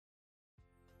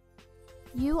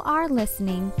You are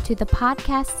listening to the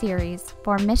podcast series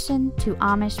for Mission to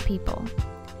Amish People.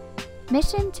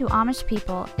 Mission to Amish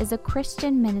People is a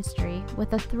Christian ministry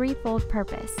with a threefold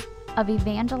purpose of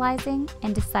evangelizing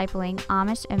and discipling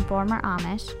Amish and former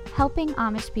Amish, helping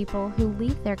Amish people who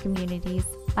leave their communities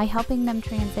by helping them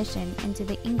transition into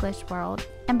the English world,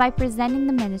 and by presenting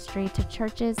the ministry to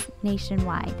churches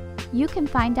nationwide. You can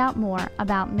find out more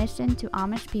about Mission to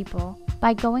Amish People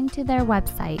by going to their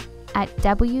website at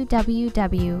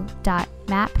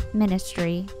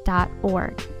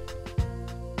www.mapministry.org.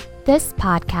 This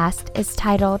podcast is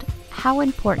titled, How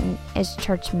Important is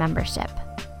Church Membership?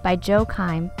 By Joe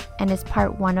Keim, and is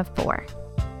part 1 of 4.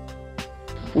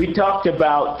 We talked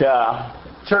about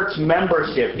church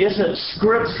membership. Is it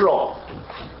scriptural?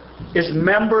 Is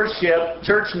membership,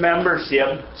 church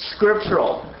membership,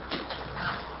 scriptural?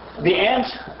 The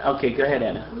answer... Okay, go ahead,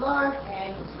 Anna. Lord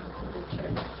adds the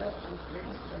church.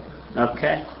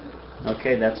 Okay,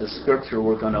 that's a scripture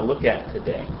we're going to look at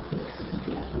today.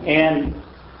 And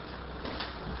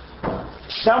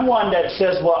someone that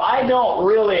says, well, I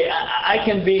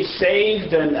can be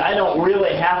saved and I don't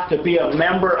really have to be a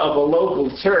member of a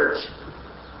local church,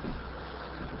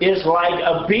 is like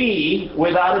a bee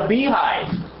without a beehive.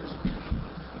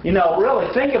 You know, really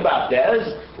think about that.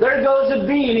 There goes a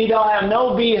bee and he don't have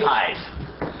no beehive.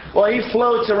 Well, he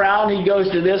floats around, he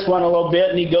goes to this one a little bit,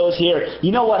 and he goes here.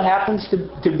 You know what happens to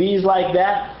bees like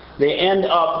that? They end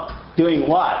up doing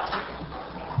what?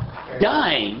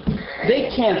 Dying. They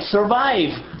can't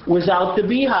survive without the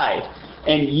beehive.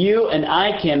 And you and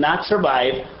I cannot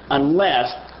survive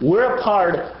unless we're a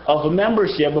part of a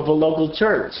membership of a local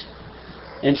church.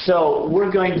 And so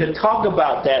we're going to talk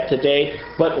about that today.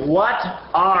 But what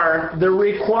are the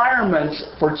requirements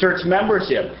for church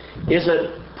membership? Is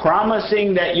it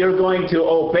promising that you're going to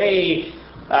obey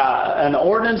an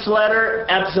ordinance letter?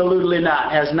 Absolutely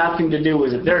not. It has nothing to do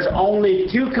with it. There's only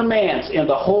 2 commands in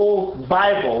the whole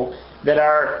Bible that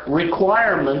are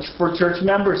requirements for church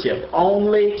membership.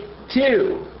 Only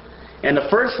 2. And the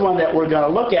first one that we're going to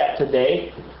look at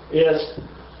today is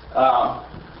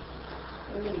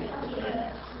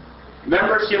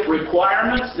membership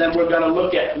requirements. Then we're going to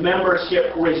look at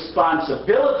membership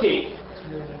responsibility.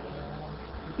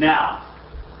 Now,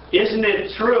 isn't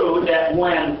it true that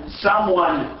when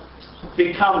someone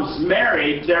becomes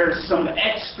married, there's some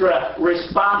extra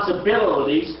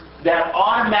responsibilities that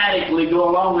automatically go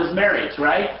along with marriage,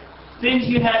 right? Things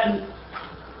you hadn't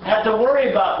had to worry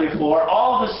about before,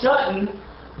 all of a sudden,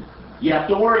 you have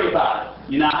to worry about it.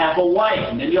 You now have a wife,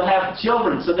 and then you'll have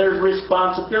children, so there's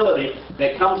responsibility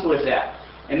that comes with that.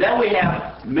 And then we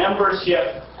have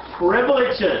membership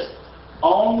privileges.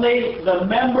 Only the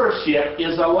membership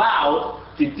is allowed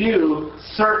to do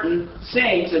certain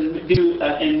things and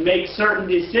make certain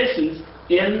decisions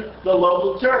in the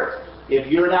local church. If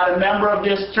you're not a member of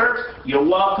this church, you're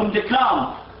welcome to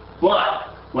come.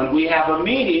 But when we have a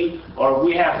meeting or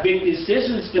we have big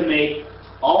decisions to make,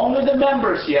 only the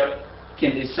membership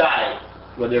can decide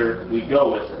whether we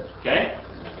go with it. Okay?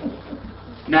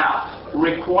 Now,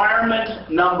 requirement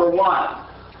number 1.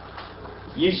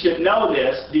 You should know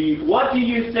this. What do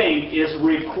you think is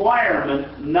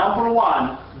requirement number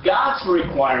 1, God's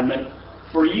requirement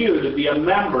for you to be a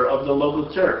member of the local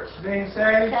church? Being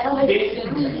saved?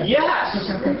 Yes.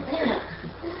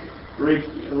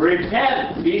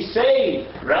 Repent. Be saved,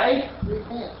 right?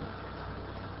 Repent.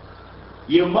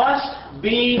 You must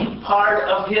be part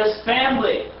of His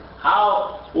family.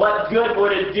 What good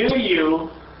would it do you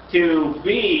to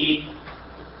be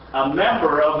a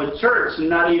member of a church and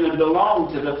not even belong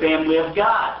to the family of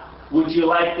God? Would you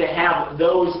like to have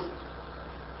those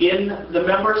in the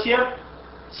membership?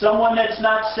 Someone that's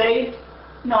not saved?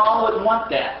 No, I wouldn't want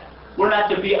that. We're not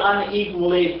to be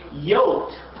unequally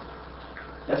yoked.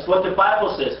 That's what the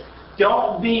Bible says.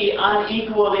 Don't be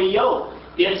unequally yoked.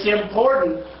 It's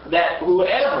important that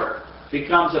whoever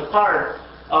becomes a part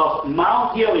of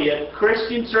Mount Gilead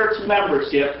Christian Church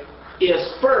membership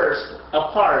is first a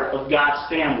part of God's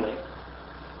family.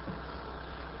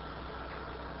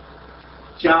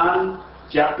 John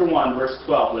chapter 1, verse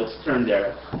 12. Let's turn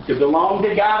there. To belong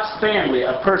to God's family,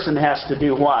 a person has to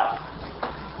do what?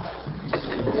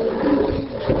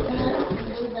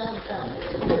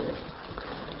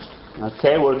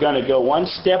 Okay, we're going to go one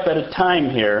step at a time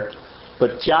here.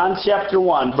 But John chapter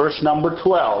 1, verse number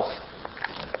 12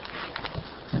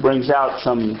 brings out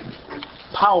some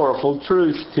powerful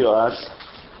truths to us.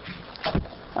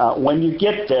 When you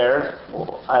get there,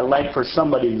 I'd like for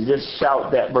somebody to just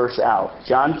shout that verse out.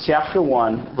 John chapter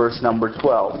 1, verse number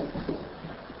 12.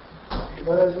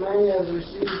 But as many as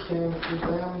received Him, to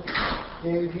them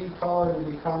gave he power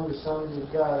to become the sons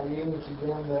of God, even to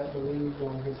them that believed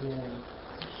on his name.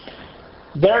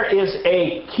 There is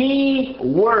a key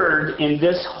word in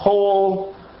this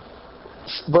whole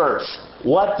verse.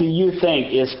 What do you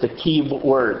think is the key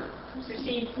word?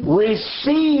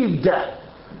 Received.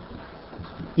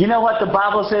 You know what the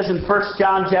Bible says in 1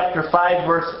 John chapter 5,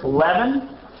 verse 11?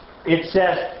 It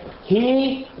says,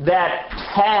 he that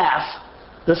hath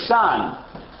the Son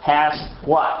has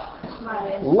what?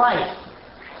 Life.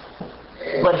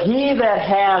 But he that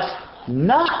has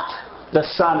not the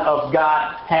Son of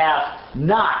God hath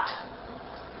not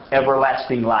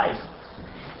everlasting life.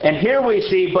 And here we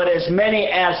see, but as many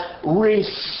as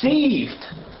received.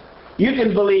 You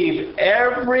can believe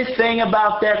everything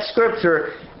about that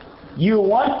scripture you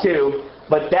want to,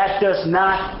 but that does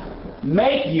not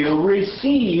make you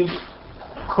receive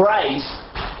Christ,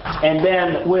 and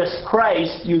then with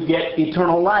Christ you get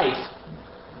eternal life.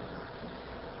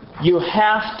 You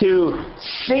have to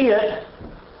see it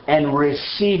and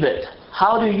receive it.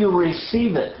 How do you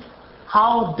receive it?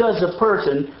 How does a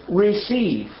person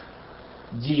receive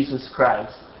Jesus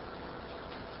Christ?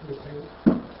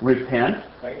 Repent.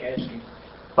 By asking.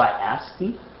 By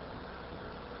asking.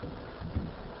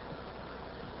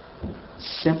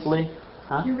 Simply,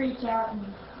 huh? You reach out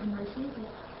and receive it.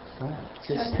 Right.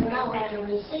 So Just you know how to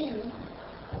receive it.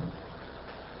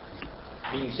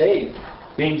 Being saved.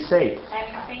 being saved.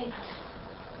 Having faith.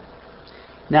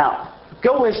 Now,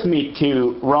 go with me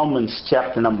to Romans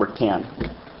chapter number 10.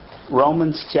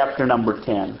 Romans chapter number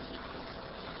 10.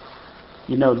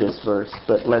 You know this verse,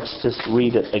 but let's just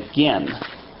read it again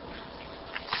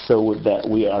so that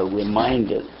we are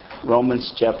reminded.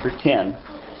 Romans chapter 10.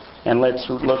 And let's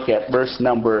look at verse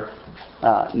number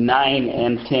 9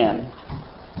 and 10.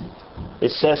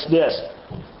 It says this,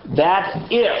 that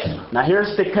if, now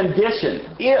here's the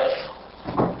condition, if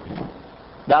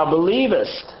thou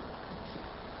believest,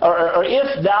 or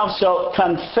if thou shalt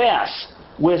confess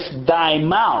with thy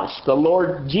mouth the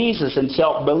Lord Jesus, and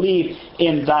shalt believe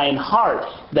in thine heart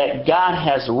that God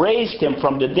has raised him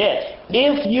from the dead,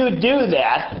 if you do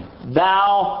that,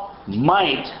 thou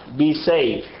might be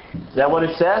saved. Is that what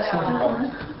it says?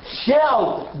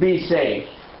 Shall be saved.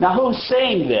 Now who's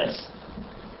saying this?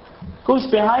 Who's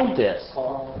behind this?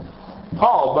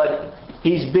 Paul, but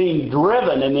he's being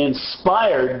driven and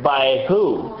inspired by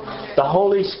who? The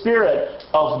Holy Spirit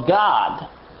of God.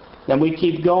 Then we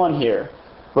keep going here.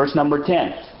 Verse number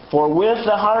 10. For with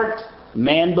the heart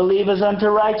man believeth unto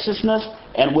righteousness,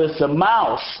 and with the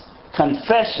mouth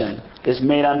confession is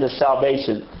made unto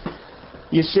salvation.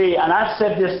 You see, and I've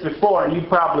said this before, and you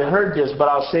probably heard this, but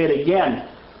I'll say it again.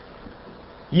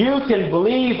 You can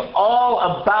believe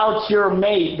all about your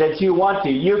mate that you want to.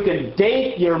 You can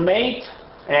date your mate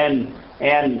and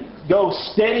go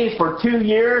steady for 2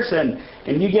 years, and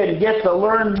you get to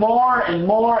learn more and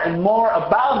more and more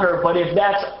about her. But if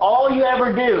that's all you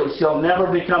ever do, she'll never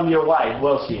become your wife,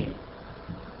 will she?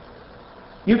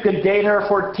 You can date her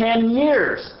for 10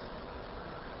 years.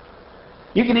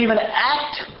 You can even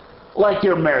act like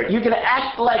you're married. You can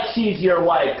act like she's your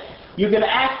wife. You can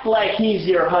act like he's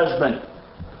your husband.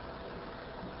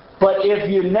 But if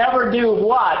you never do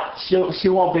what, she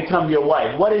won't become your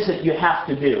wife. What is it you have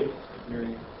to do?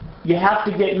 Married. You have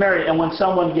to get married. And when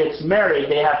someone gets married,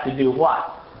 they have to do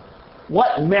what?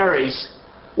 What marries?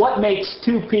 What makes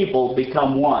two people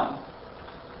become one?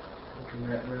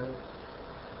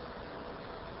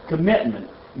 Commitment.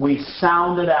 We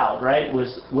sound it out, right?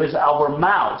 With our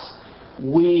mouths.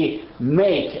 We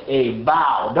make a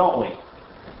vow, don't we?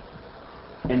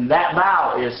 And that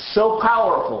vow is so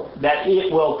powerful that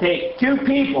it will take two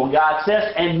people, God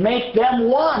says, and make them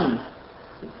one.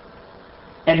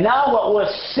 And now what was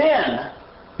sin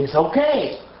is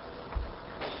okay.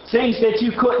 Things that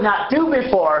you could not do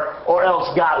before, or else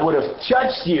God would have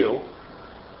judged you,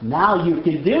 now you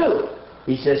can do.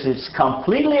 He says it's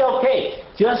completely okay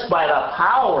just by the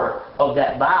power of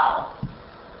that vow.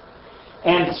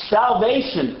 And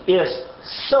salvation is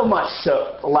so much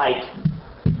so like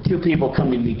two people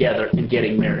coming together and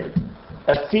getting married.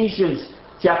 Ephesians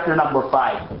chapter number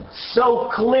 5. So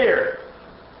clear.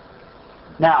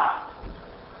 Now,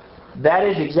 that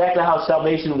is exactly how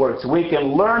salvation works. We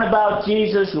can learn about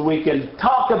Jesus, and we can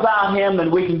talk about him,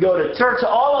 and we can go to church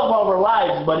all of our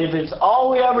lives, but if it's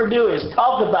all we ever do is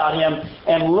talk about him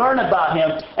and learn about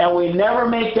him, and we never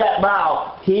make that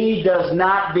vow, he does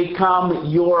not become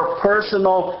your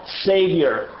personal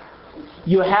Savior.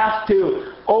 You have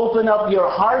to open up your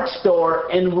heart's door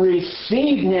and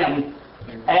receive him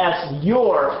as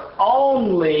your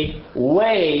only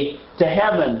way to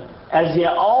heaven, as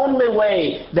the only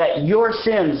way that your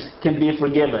sins can be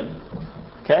forgiven.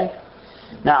 Okay?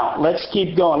 Now, let's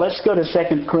keep going. Let's go to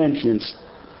 2 Corinthians.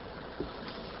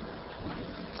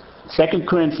 2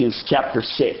 Corinthians chapter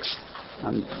 6.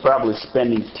 I'm probably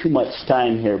spending too much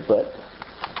time here, but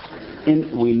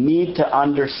we need to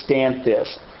understand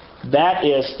this. That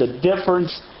is the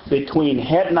difference between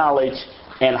head knowledge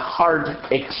and heart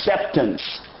acceptance.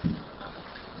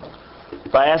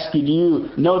 If I ask you, do you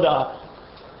know the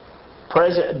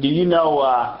president? Do you know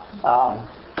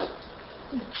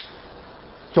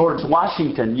George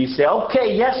Washington? You say,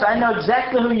 okay, yes, I know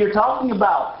exactly who you're talking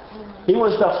about. He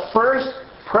was the first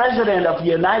president of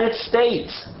the United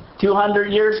States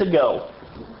 200 years ago.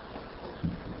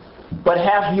 But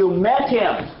have you met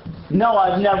him? No,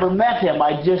 I've never met him.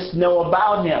 I just know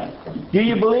about him. Do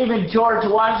you believe in George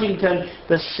Washington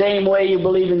the same way you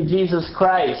believe in Jesus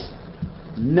Christ?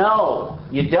 No,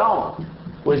 you don't.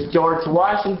 Was George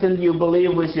Washington you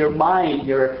believe was your mind,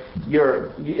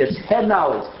 it's head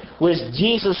knowledge? Was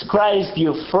Jesus Christ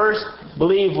you first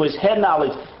believe was head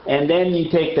knowledge, and then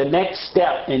you take the next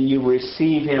step and you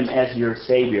receive Him as your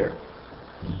Savior?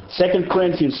 2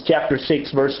 Corinthians chapter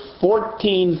 6, verse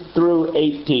 14 through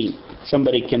 18.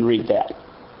 Somebody can read that.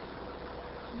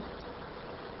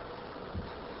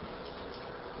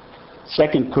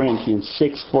 2 Corinthians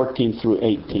 6, 14 through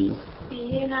 18. Be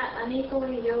ye not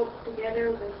unequally yoked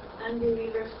together with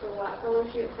unbelievers, for what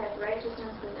fellowship hath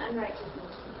righteousness with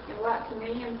unrighteousness? And what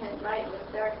communion hath light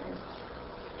with darkness?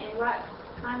 And what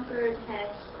concord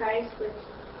hath Christ with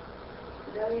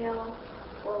Belial?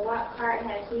 Or what part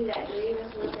has he that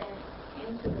believeth with an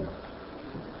infidel?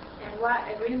 And what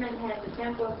agreement hath the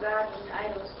temple of God with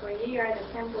idols? For ye are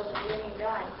the temple of the living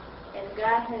God. As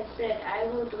God has said, I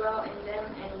will dwell in them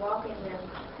and walk in them,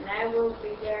 and I will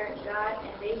be their God,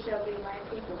 and they shall be my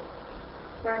people.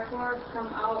 Wherefore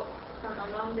come out from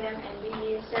among them, and be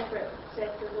ye separate,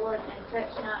 saith the Lord, and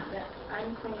touch not the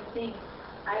unclean thing.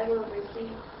 I will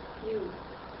receive you,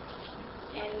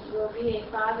 and will be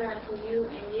a father unto you,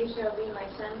 and ye shall be my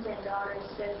sons and daughters,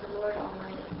 says the Lord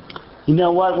Almighty. You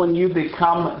know what? When you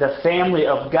become the family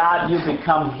of God, you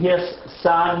become His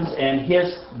sons and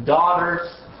His daughters.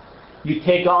 You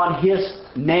take on His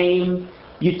name.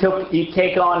 You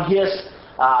take on His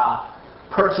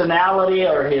personality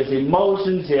or His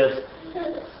emotions, His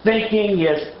thinking,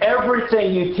 His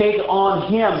everything. You take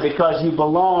on Him because you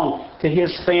belong to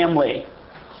His family.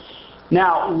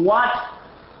 Now, what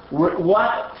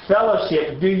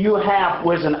fellowship do you have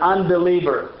with an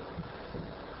unbeliever?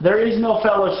 There is no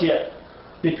fellowship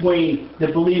between the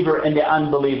believer and the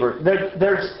unbeliever.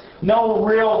 There's no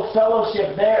real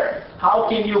fellowship there. How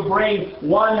can you bring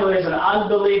one who is an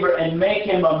unbeliever and make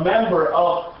him a member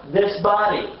of this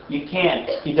body? You can't.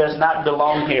 He does not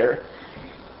belong here.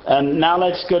 And now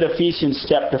let's go to Ephesians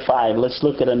chapter 5. Let's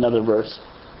look at another verse.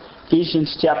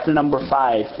 Ephesians chapter number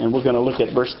 5, and we're going to look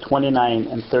at verse 29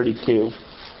 and 32.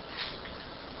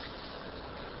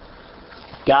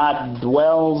 God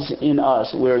dwells in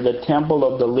us. We're the temple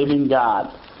of the living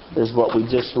God, is what we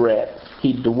just read.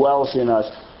 He dwells in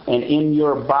us. And in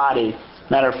your body,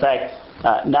 matter of fact,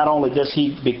 not only does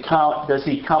He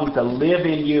come to live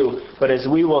in you, but as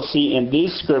we will see in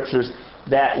these scriptures,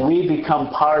 that we become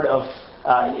part of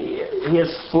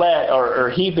His flesh,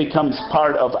 or He becomes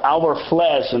part of our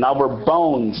flesh and our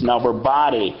bones and our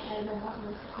body.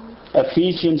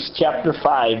 Ephesians chapter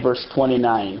 5, verse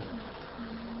 29.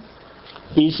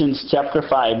 Ephesians chapter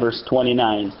 5, verse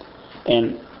 29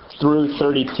 and through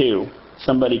 32.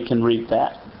 Somebody can read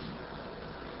that.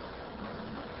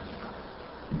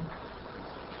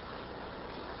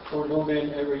 For no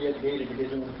man ever yet hated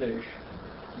his own flesh,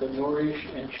 but nourished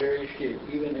and cherished it,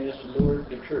 even as the Lord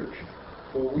the church.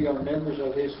 For we are members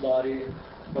of His body,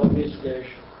 of His flesh,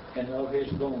 and of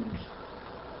His bones.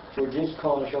 For this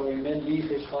cause shall a man leave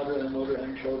his father and mother,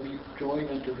 and shall be joined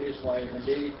unto his wife, and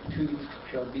they two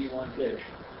shall be one flesh.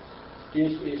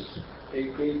 This is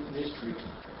a great mystery,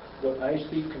 but I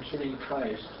speak concerning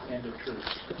Christ and the church.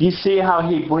 Do you see how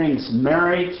He brings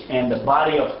marriage and the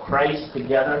body of Christ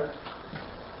together?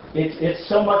 It's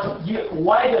so much.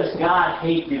 Why does God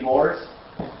hate divorce?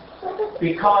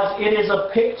 Because it is a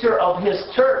picture of His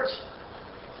church.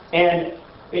 And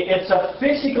it's a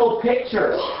physical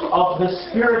picture of the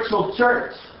spiritual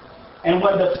church. And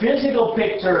when the physical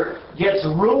picture gets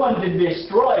ruined and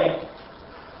destroyed,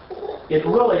 it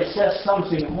really says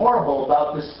something horrible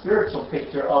about the spiritual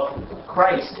picture of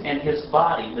Christ and His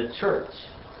body, the church.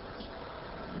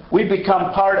 We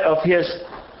become part of His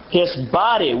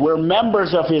body. We're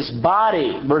members of His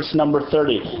body, verse number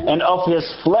 30, and of His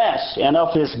flesh and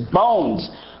of His bones.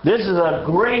 This is a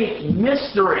great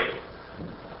mystery.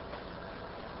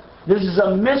 This is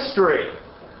a mystery.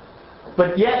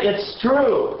 But yet it's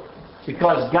true.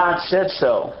 because God said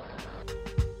so.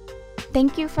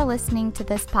 Thank you for listening to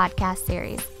this podcast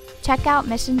series. Check out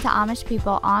Mission to Amish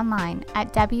People online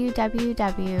at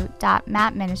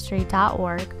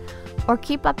www.mapministry.org or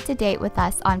keep up to date with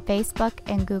us on Facebook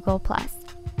and Google+.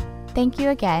 Thank you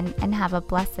again and have a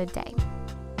blessed day.